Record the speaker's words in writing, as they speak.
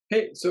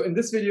Hey, so in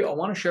this video, I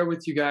want to share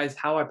with you guys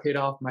how I paid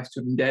off my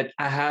student debt.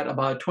 I had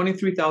about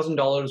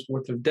 $23,000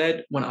 worth of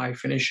debt when I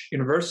finished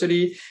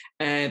university,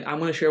 and I'm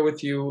going to share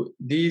with you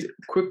these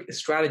quick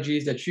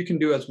strategies that you can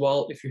do as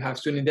well if you have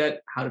student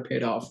debt, how to pay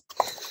it off.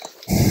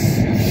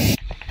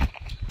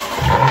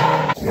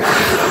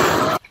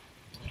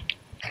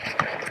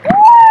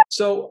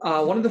 So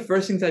one of the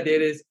first things I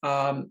did is,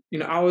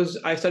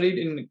 I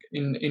studied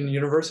in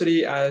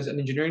university as an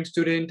engineering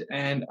student,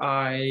 and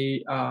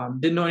I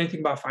didn't know anything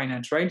about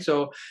finance, right?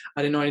 So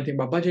I didn't know anything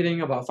about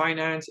budgeting, about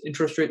finance,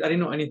 interest rates. I didn't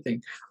know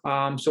anything.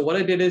 So what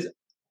I did is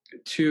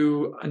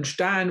to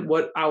understand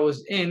what I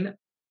was in.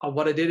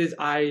 What I did is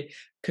I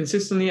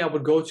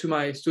would go to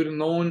my student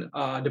loan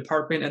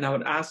department and I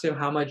would ask them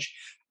how much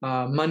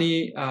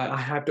money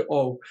I have to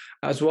owe,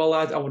 as well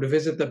as I would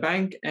visit the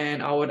bank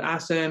and I would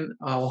ask them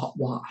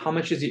how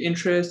much is the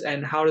interest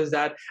and how does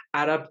that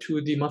add up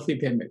to the monthly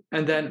payment.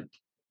 And then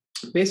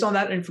based on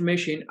that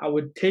information, I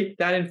would take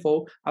that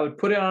info, I would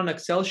put it on an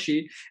Excel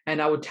sheet,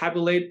 and I would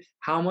tabulate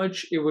how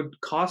much it would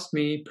cost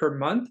me per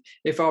month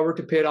if I were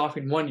to pay it off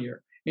in 1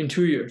 year, in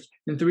 2 years,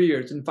 in 3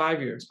 years, in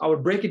 5 years. I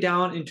would break it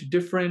down into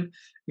different,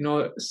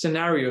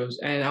 scenarios,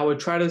 and I would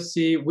try to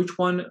see which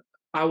one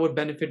I would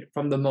benefit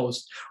from the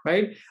most,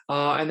 right?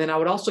 And then I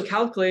would also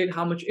calculate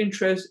how much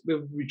interest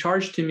would be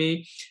charged to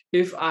me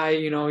if I,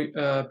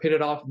 paid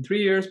it off in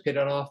 3 years, paid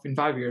it off in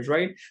 5 years,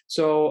 right?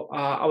 So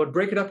I would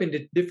break it up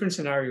into different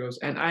scenarios,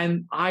 and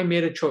I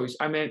made a choice.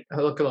 I mean,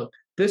 look,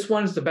 this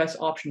one's the best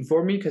option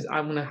for me because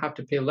I'm gonna have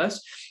to pay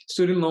less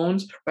student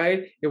loans,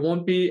 right? It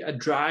won't be a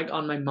drag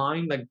on my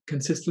mind, like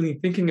consistently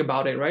thinking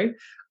about it, right?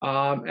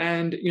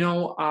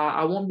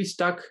 I won't be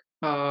stuck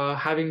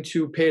having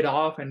to pay it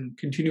off and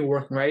continue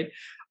working, right?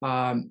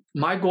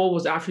 My goal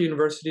was after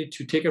university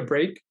to take a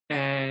break,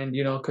 and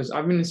because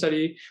I've been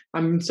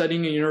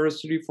studying in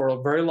university for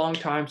a very long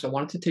time, so I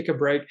wanted to take a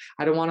break.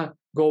 I don't want to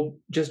go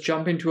just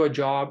jump into a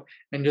job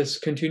and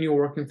just continue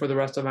working for the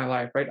rest of my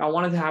life, right? I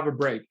wanted to have a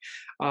break.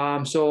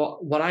 So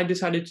what I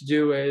decided to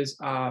do is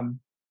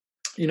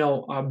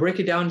break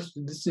it down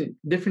into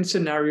different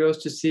scenarios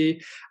to see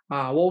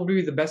what would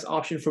be the best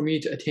option for me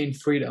to attain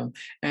freedom.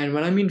 And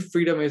when I mean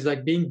freedom is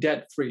like being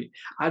debt free.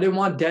 I didn't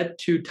want debt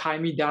to tie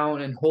me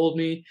down and hold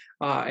me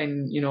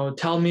and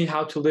tell me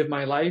how to live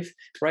my life,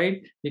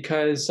 right?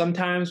 Because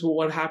sometimes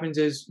what happens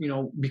is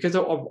because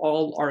of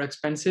all our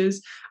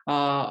expenses,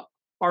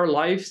 our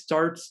life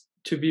starts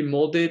to be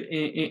molded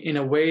in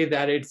a way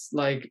that it's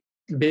like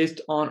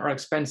based on our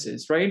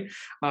expenses, right?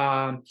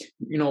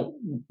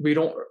 We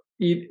don't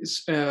eat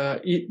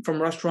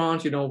from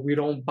restaurants. We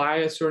don't buy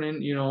a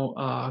certain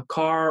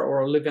car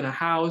or live in a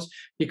house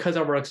because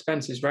of our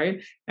expenses,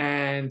 right?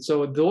 And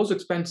so those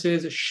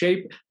expenses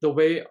shape the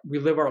way we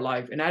live our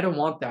life, and I don't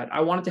want that. I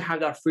wanted to have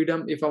that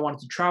freedom. If I wanted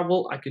to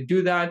travel, I could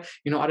do that.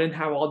 I didn't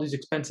have all these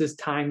expenses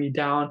tying me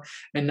down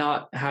and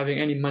not having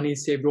any money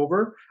saved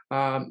over,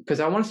 because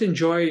I wanted to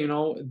enjoy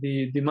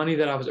the money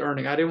that I was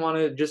earning. I didn't want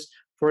to just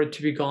for it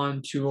to be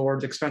gone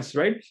towards expenses,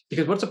 right?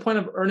 Because what's the point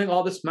of earning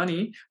all this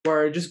money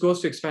where it just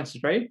goes to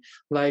expenses, right?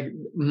 Like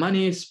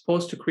money is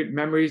supposed to create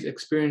memories,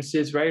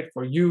 experiences, right?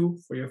 For you,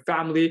 for your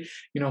family,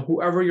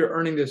 whoever you're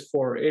earning this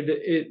for.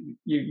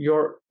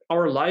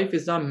 Our life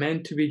is not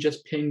meant to be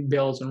just paying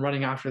bills and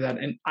running after that.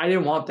 And I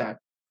didn't want that.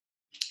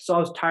 So I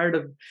was tired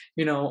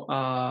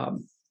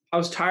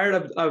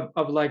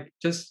of, like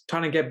just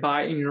trying to get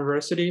by in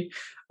university.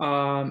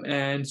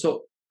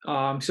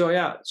 So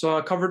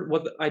I covered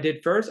what I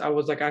did first. I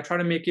was like, I try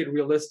to make it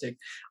realistic.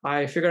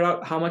 I figured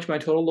out how much my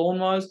total loan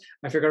was.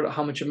 I figured out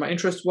how much of my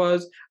interest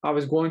was. I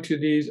was going to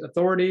these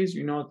authorities,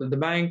 the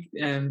bank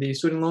and the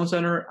student loan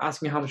center,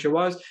 asking how much it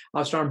was. I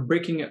was trying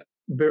breaking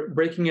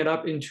it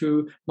up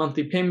into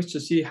monthly payments to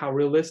see how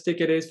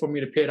realistic it is for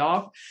me to pay it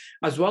off,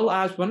 as well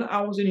as when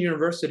I was in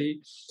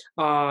university.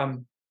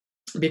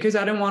 Because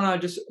I didn't want to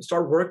just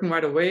start working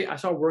right away, I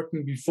started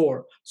working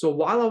before. So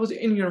while I was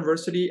in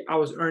university, I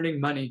was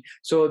earning money.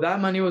 So that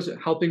money was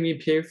helping me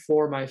pay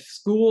for my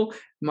school,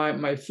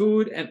 my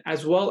food, and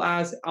as well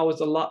as I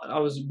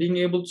was being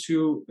able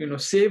to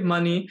save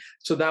money.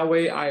 So that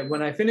way,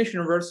 when I finished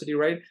university,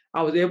 right,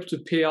 I was able to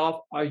pay off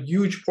a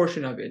huge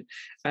portion of it,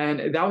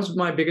 and that was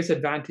my biggest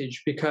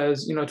advantage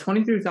because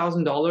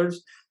 $23,000,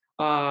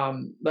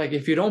 like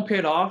if you don't pay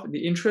it off,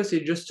 the interest,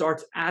 it just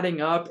starts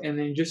adding up, and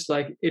then just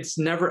like it's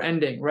never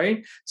ending,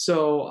 right?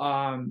 So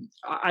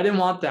I didn't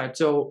want that.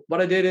 So what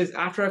I did is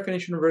after I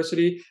finished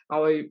university,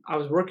 I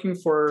was working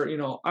for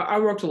I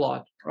worked a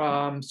lot.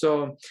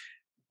 So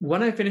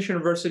when I finished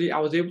university, I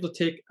was able to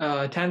take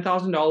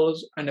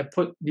 $10,000 and I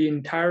put the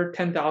entire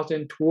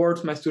 10,000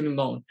 towards my student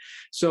loan.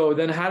 So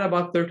then I had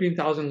about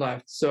 13,000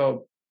 left.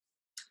 So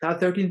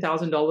that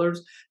 $13,000.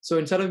 So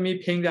instead of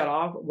me paying that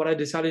off, what I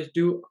decided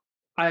to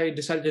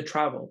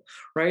travel,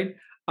 right?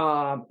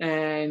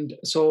 And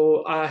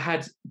so I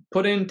had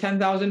put in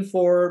 10,000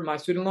 for my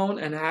student loan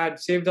and had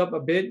saved up a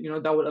bit,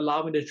 that would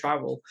allow me to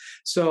travel.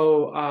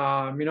 So,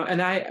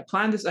 and I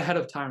planned this ahead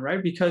of time,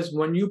 right? Because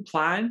when you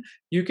plan,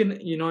 you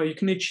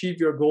can achieve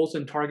your goals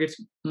and targets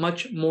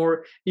much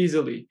more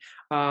easily,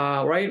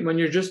 right? When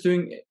you're just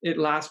doing it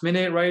last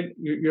minute, right,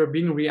 you're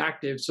being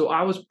reactive. So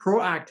I was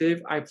proactive.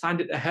 I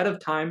planned it ahead of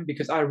time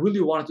because I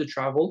really wanted to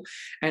travel,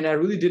 and I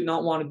really did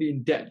not want to be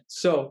in debt.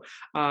 So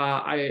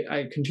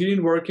I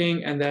continued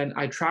working, and then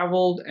I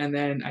traveled, and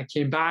then I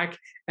came back,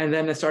 and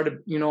then I started,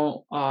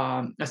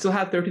 I still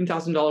had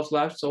 $13,000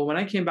 left. So when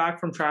I came back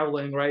from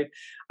traveling, right,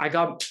 I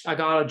got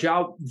a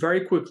job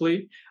very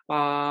quickly,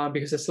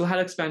 because I still had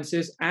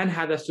expenses and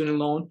had a student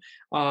loan.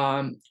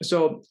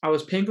 So I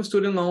was paying for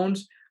student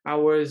loans, I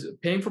was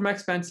paying for my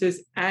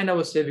expenses, and I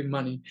was saving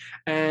money.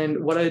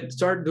 And what I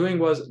started doing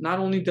was, not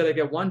only did I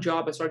get one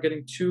job, I started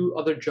getting two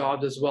other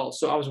jobs as well.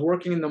 So I was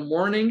working in the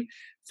morning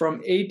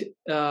from 8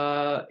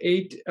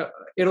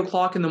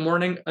 o'clock in the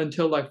morning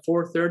until like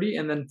 4:30,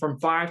 and then from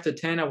 5 to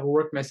 10 I would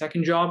work my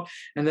second job,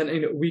 and then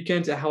in the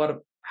weekends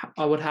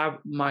I would have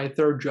my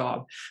third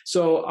job.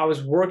 So I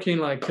was working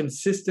like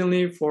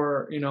consistently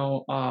for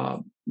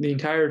the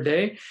entire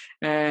day,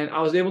 and I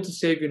was able to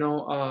save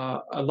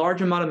a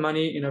large amount of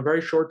money in a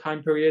very short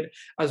time period.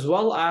 As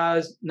well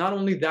as, not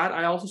only that,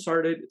 I also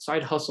started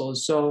side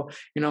hustles. So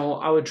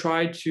I would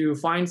try to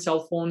find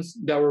cell phones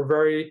that were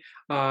very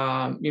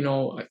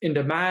in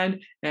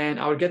demand, and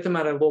I would get them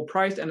at a low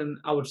price, and then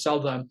I would sell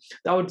them.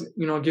 That would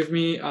give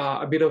me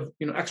a bit of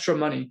extra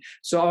money.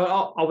 So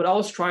I would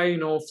always try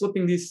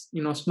flipping these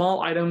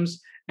small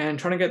items and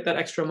trying to get that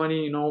extra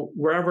money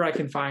wherever I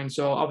can find.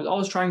 So I was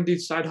always trying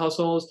these side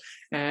hustles,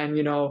 and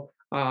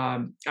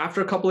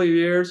after a couple of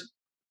years,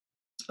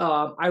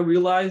 I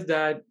realized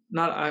that,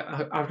 not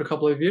after a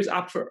couple of years,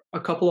 after a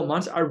couple of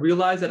months, I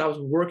realized that I was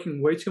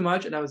working way too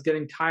much and I was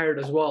getting tired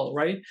as well,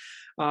 right?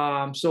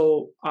 So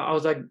I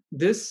was like,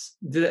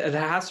 it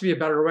has to be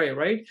a better way,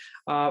 right?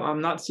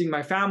 I'm not seeing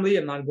my family,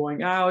 I'm not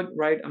going out,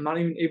 right? I'm not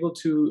even able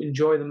to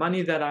enjoy the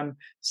money that I'm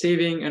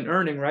saving and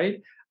earning, right?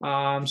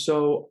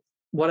 So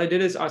what I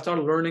did is I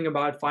started learning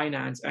about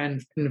finance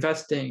and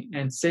investing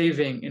and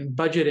saving and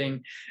budgeting,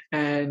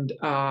 and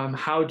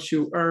how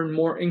to earn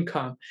more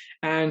income.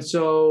 And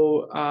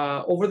so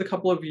over the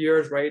couple of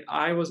years, right,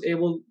 I was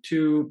able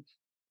to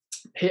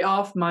pay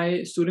off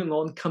my student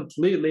loan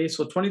completely.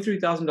 So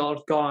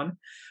 $23,000 gone.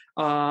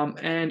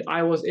 And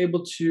I was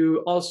able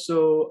to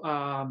also,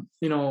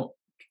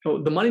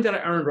 the money that I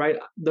earned, right?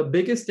 The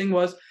biggest thing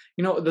was,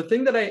 the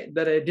thing that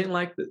I didn't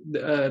like,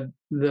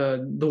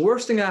 the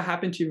worst thing that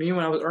happened to me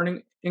when I was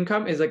earning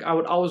income is, like, I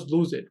would always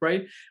lose it,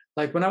 right?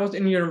 Like, when I was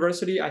in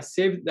university, I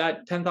saved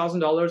that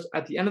 $10,000.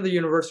 At the end of the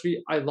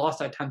university, I lost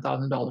that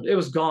 $10,000. It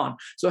was gone.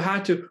 So I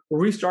had to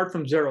restart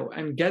from zero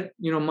and get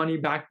money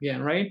back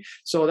again, right?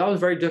 So that was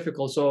very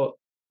difficult. So,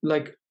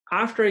 like,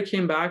 after I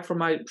came back from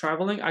my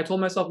traveling, I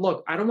told myself,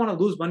 look, I don't want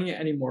to lose money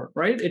anymore,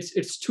 right?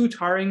 It's too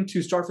tiring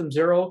to start from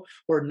zero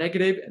or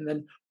negative and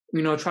then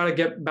try to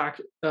get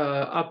back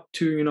up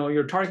to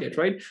your target,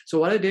 right? So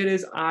what I did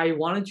is, I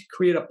wanted to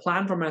create a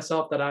plan for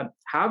myself that I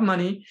have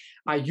money,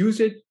 I use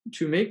it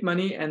to make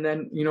money, and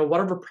then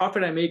whatever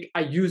profit I make,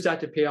 I use that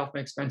to pay off my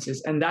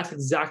expenses. And that's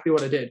exactly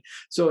what I did.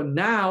 So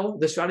now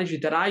the strategy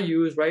that I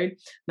use, right,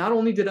 not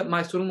only did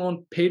my student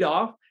loan paid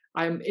off,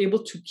 I'm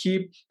able to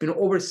keep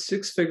over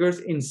six figures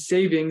in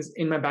savings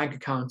in my bank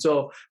account.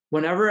 So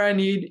whenever I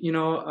need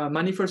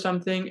money for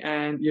something,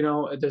 and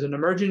there's an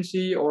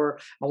emergency, or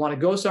I want to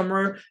go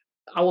somewhere,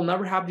 I will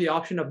never have the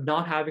option of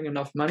not having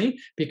enough money,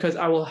 because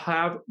I will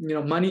have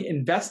money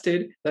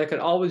invested that I could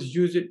always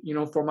use it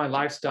for my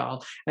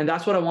lifestyle. And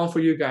that's what I want for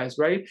you guys,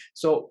 right?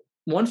 So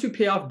once you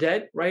pay off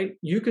debt, right,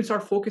 you can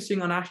start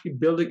focusing on actually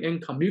building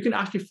income. You can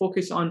actually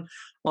focus on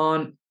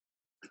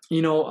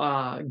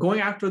going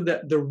after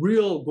the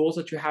real goals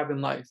that you have in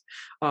life.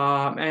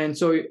 And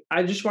so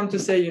I just wanted to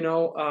say,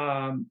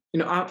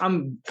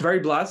 I'm very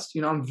blessed.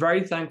 I'm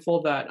very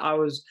thankful that I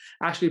was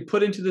actually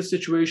put into this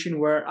situation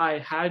where I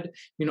had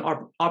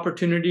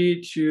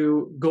opportunity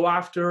to go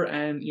after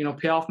and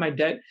pay off my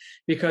debt.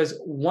 Because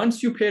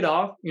once you pay it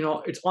off,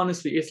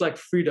 it's like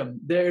freedom.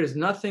 There is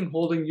nothing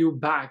holding you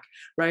back,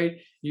 right?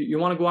 You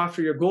want to go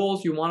after your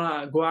goals, you want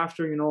to go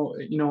after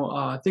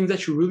things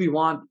that you really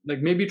want,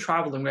 like maybe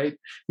traveling, right?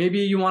 Maybe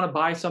you want to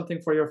buy something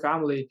for your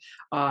family.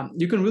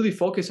 You can really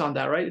focus on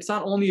that, right? It's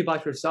not only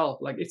about yourself.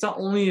 Like, it's not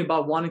only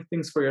about wanting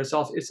things for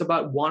yourself, it's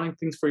about wanting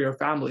things for your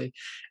family.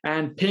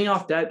 And paying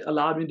off debt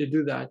allowed me to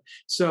do that.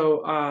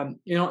 So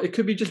it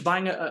could be just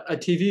buying a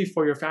TV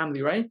for your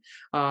family, right?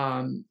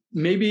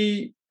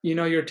 Maybe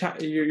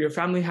your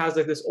family has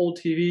like this old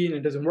TV and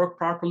it doesn't work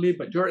properly,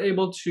 but you're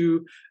able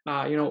to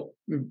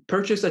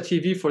purchase a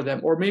TV for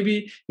them. Or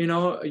maybe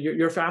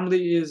your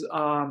family is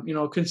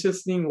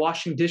consistently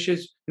washing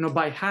dishes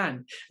by hand,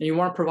 and you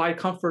want to provide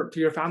comfort to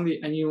your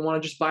family, and you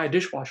want to just buy a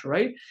dishwasher,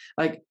 right?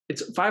 Like,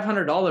 it's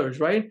 $500,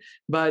 right?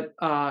 But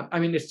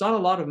it's not a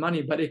lot of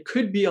money, but it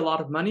could be a lot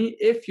of money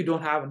if you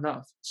don't have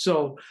enough.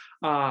 So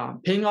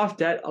paying off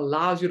debt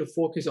allows you to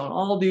focus on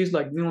all these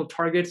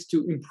targets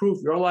to improve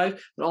your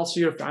life, but also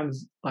your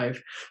family's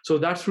life. So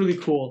that's really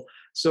cool.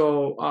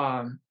 So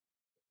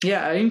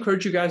Yeah, I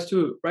encourage you guys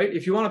to, right?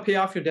 If you want to pay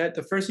off your debt,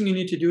 the first thing you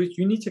need to do is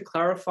you need to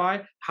clarify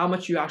how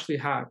much you actually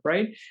have,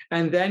 right?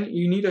 And then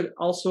you need to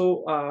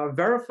also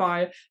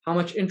verify how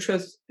much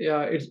interest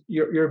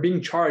you're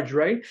being charged,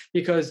 right?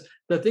 Because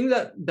the thing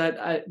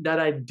that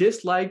I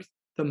dislike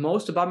the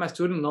most about my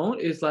student loan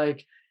is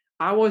like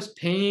I was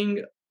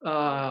paying,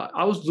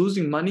 I was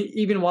losing money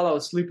even while I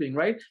was sleeping,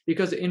 right?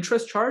 Because the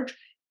interest charge,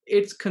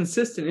 it's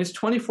consistent, it's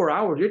 24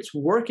 hours, it's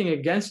working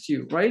against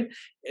you, right?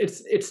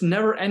 It's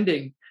never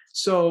ending.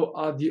 So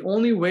the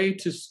only way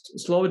to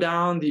slow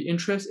down the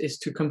interest is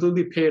to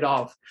completely pay it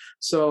off.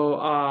 So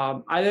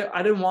I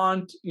didn't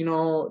want,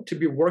 to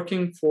be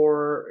working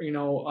for,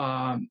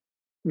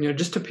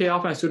 just to pay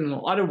off my student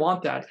loan. I didn't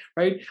want that,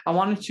 right? I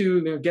wanted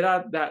to, get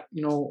out that,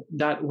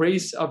 that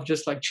race of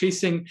just like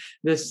chasing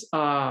this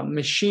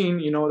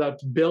machine,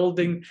 that's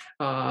building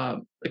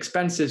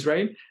expenses,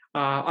 right?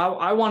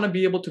 I want to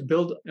be able to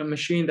build a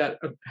machine that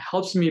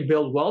helps me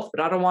build wealth,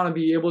 but I don't want to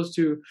be able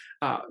to,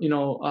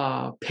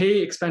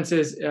 pay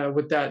expenses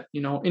with that,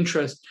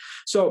 interest.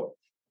 So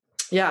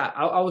yeah,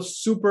 I was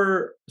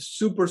super,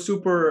 super,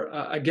 super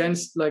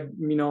against like,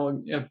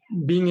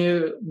 being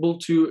able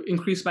to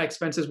increase my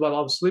expenses while I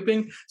was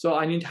sleeping. So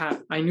I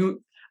knew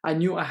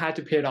I had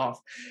to pay it off.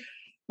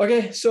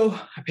 Okay, so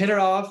I paid it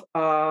off.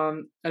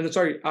 And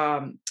sorry,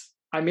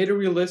 I made it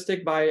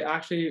realistic by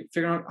actually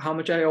figuring out how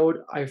much I owed.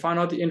 I found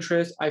out the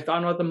interest. I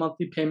found out the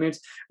monthly payments.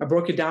 I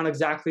broke it down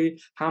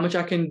exactly how much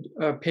I can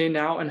pay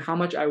now and how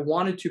much I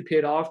wanted to pay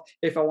it off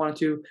if I wanted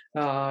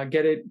to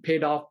get it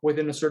paid off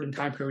within a certain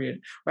time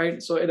period,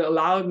 right? So it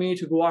allowed me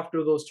to go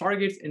after those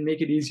targets and make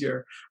it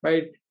easier,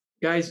 right?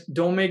 Guys,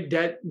 don't make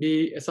debt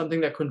be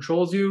something that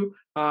controls you.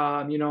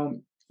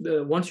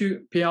 Once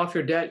you pay off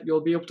your debt, you'll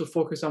be able to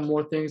focus on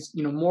more things,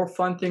 more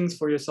fun things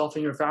for yourself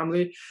and your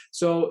family.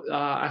 So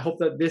I hope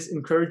that this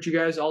encouraged you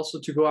guys also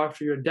to go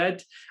after your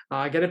debt,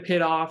 get it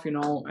paid off,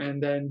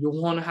 and then you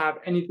won't have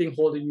anything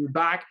holding you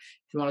back.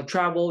 If you want to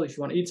travel, if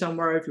you want to eat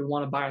somewhere, if you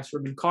want to buy a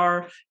certain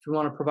car, if you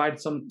want to provide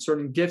some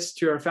certain gifts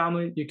to your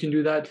family, you can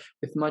do that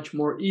with much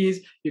more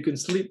ease. You can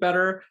sleep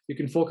better. You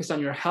can focus on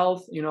your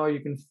health. You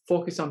can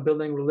focus on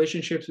building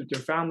relationships with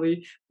your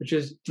family, which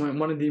is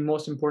one of the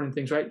most important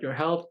things, right? Your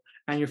health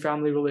and your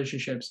family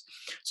relationships.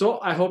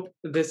 So I hope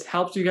this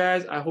helps you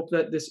guys. I hope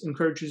that this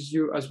encourages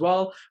you as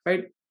well,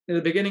 right? In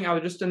the beginning, I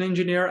was just an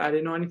engineer. I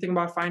didn't know anything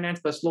about finance,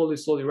 but slowly,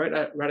 right?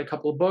 I read a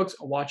couple of books,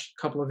 I watched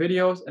a couple of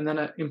videos, and then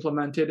I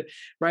implemented,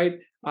 right?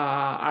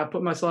 I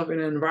put myself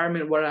in an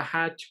environment where I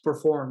had to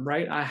perform,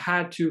 right? I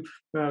had to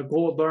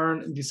go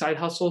learn the side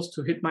hustles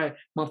to hit my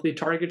monthly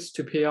targets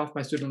to pay off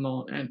my student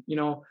loan. And,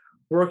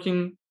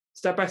 working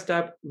step by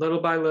step,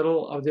 little by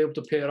little, I was able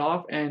to pay it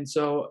off. And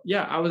so,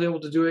 yeah, I was able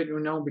to do it,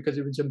 because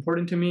it was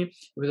important to me. It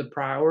was a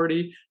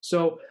priority.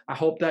 So I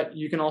hope that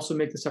you can also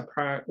make this a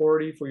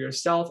priority for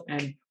yourself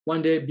and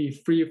one day be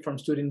free from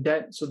student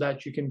debt so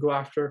that you can go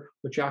after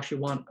what you actually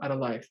want out of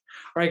life.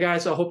 All right,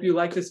 guys, so I hope you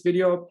like this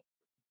video.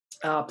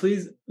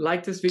 Please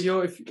like this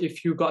video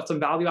if you got some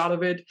value out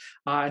of it,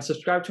 and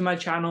subscribe to my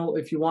channel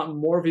if you want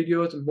more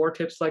videos and more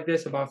tips like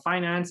this about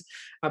finance,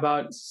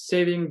 about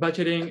saving,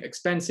 budgeting,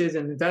 expenses,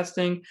 and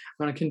investing. I'm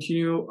going to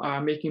continue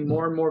making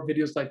more and more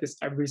videos like this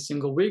every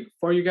single week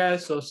for you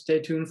guys, so stay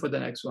tuned for the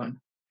next one.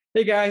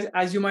 Hey guys,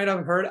 as you might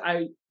have heard,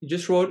 I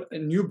just wrote a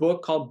new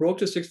book called Broke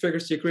to Six Figure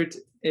Secrets.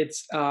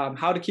 It's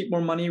how to keep more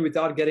money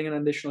without getting an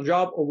additional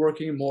job or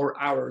working more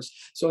hours.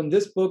 So in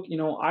this book,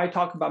 I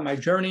talk about my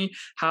journey,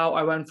 how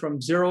I went from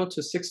 0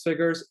 to 6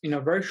 figures in a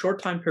very short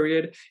time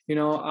period.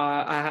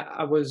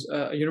 I was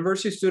a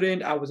university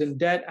student. I was in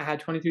debt. I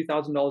had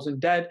 $23,000 in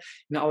debt.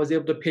 I was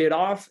able to pay it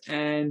off,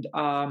 and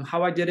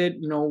how I did it.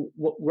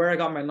 Where I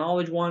got my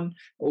knowledge from,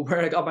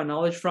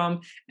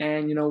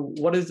 and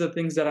what is the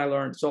things that I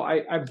learned. So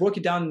I broke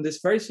it down in this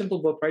very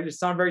simple book, right?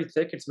 It's not very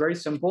thick. It's very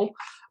simple,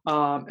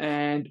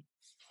 and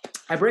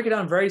I break it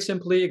down very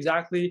simply,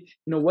 exactly,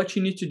 what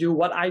you need to do,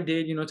 what I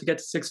did, to get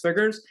to 6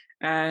 figures,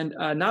 and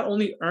not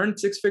only earn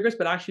 6 figures,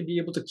 but actually be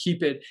able to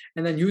keep it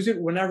and then use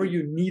it whenever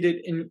you need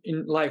it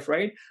in life,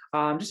 right?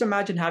 Just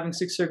imagine having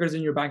 6 figures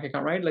in your bank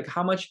account, right? Like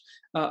how much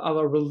of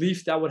a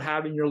relief that would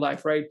have in your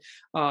life, right?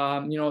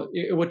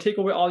 It would take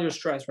away all your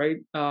stress, right?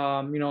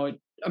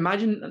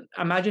 Imagine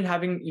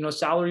having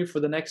salary for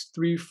the next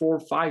 3 4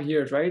 5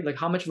 years, right? Like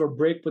how much of a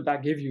break would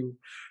that give you?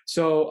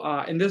 So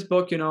in this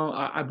book,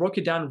 I broke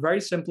it down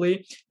very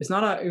simply. It's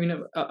not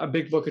a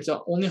big book. It's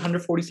only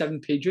 147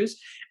 pages,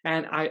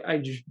 and I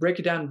just break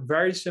it down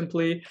very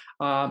simply,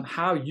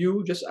 how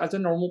you, just as a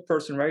normal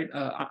person, right?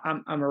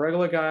 I'm a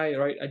regular guy,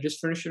 right? I just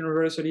finished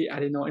university. I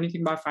didn't know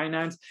anything about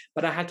finance,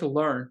 but I had to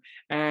learn,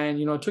 and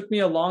it took me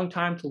a long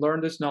time to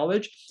learn this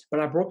knowledge, but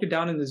I broke it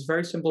down in this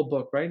very simple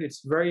book, right?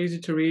 It's very easy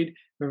to read,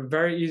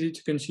 very easy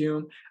to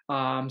consume.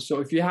 So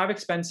if you have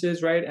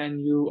expenses, right,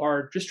 and you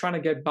are just trying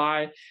to get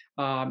by,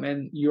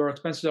 and your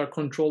expenses are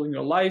controlling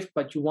your life,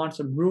 but you want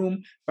some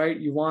room, right?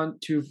 You want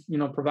to,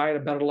 provide a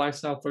better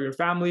lifestyle for your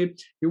family.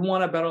 You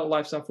want a better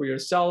lifestyle for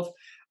yourself.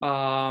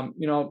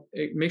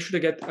 Make sure to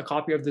get a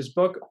copy of this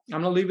book.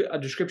 I'm gonna leave a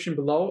description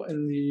below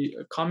in the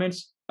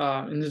comments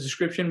in the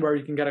description where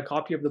you can get a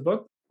copy of the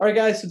book. All right,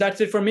 guys, so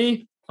that's it for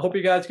me. I hope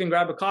you guys can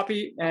grab a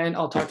copy, and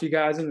I'll talk to you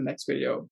guys in the next video.